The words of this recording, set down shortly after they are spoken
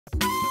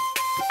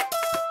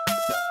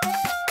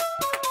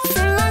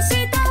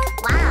솔라시도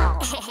와우.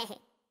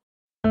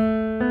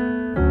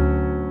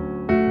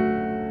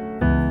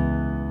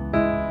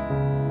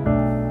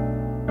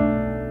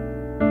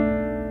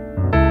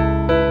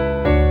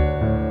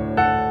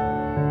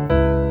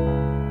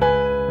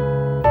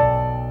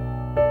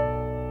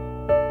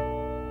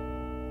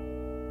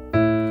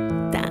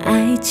当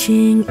爱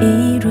情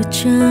一如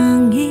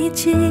成遗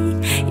迹，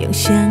用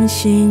相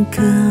信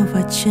刻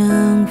画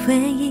成回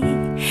忆，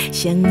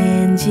想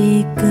念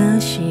几个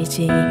世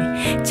纪，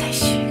才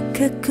是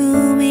刻骨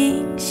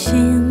铭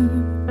心。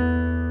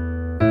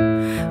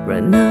若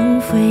能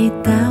回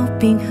到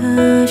冰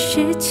河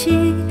时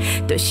期，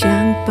多想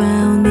抱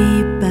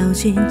你抱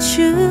进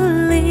处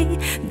理，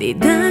你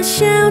的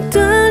笑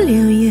多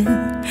留言，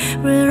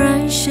温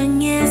软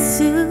深夜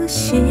苏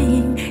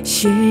醒，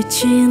拾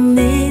起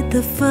你的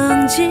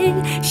风景，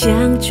像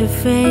只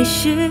飞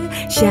逝，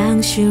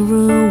像是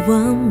如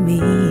亡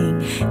命，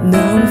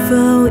能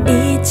否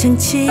一场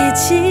奇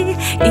迹，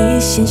一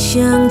线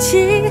相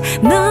机，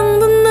能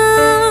不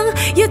能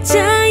又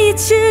再一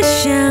次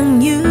相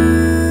遇？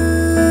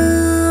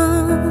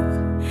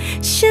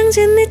想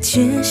见你，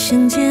只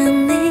想见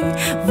你，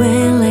未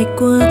来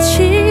过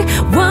去，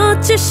我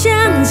只想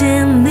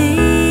见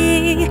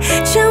你，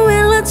成为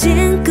了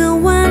间隔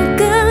万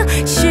个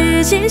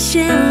时间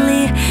线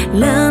里，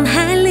人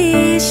海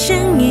里相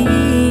依，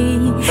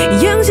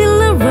用尽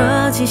了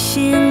逻辑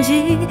心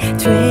机，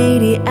推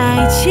理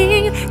爱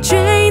情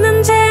最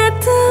难解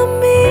的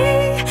谜，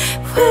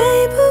会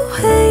不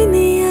会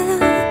你啊，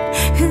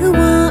和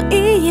我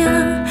一样，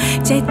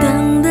在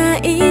等待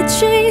一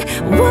句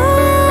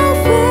我。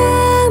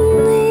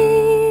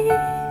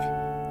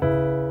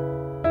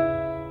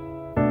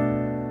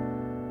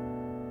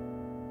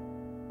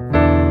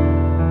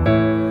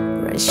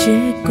时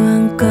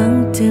光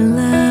更替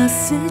了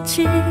四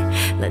季，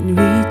蓝宇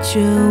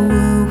宙无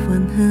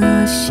缓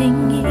和心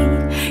意，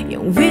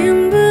用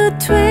云不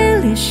退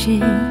流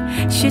星，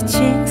是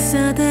青涩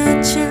的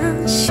掌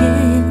心，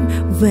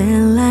未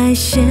来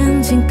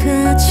先进科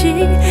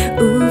技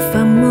无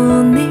法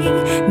模拟，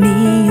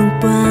你拥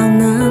抱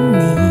了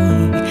你，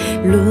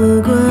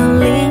路过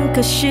另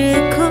个时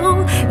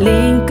空，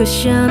另个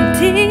身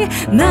体，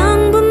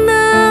能不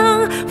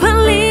能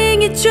换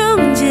另一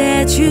种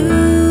结局？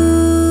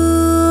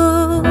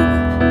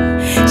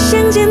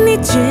想见你，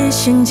只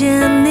想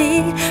见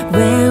你，未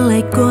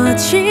来过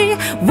去，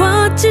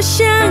我只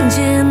想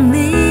见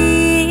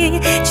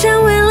你，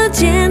成为了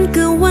间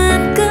隔万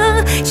个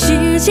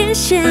时间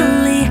线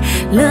里，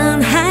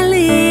人海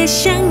里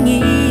相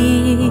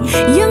依，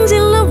用尽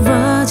了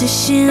逻辑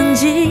心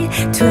机，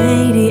推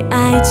理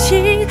爱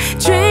情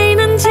最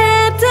难解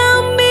的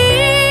谜，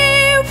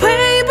会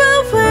不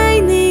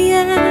会你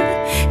也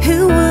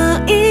和我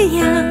一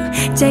样，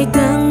在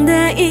等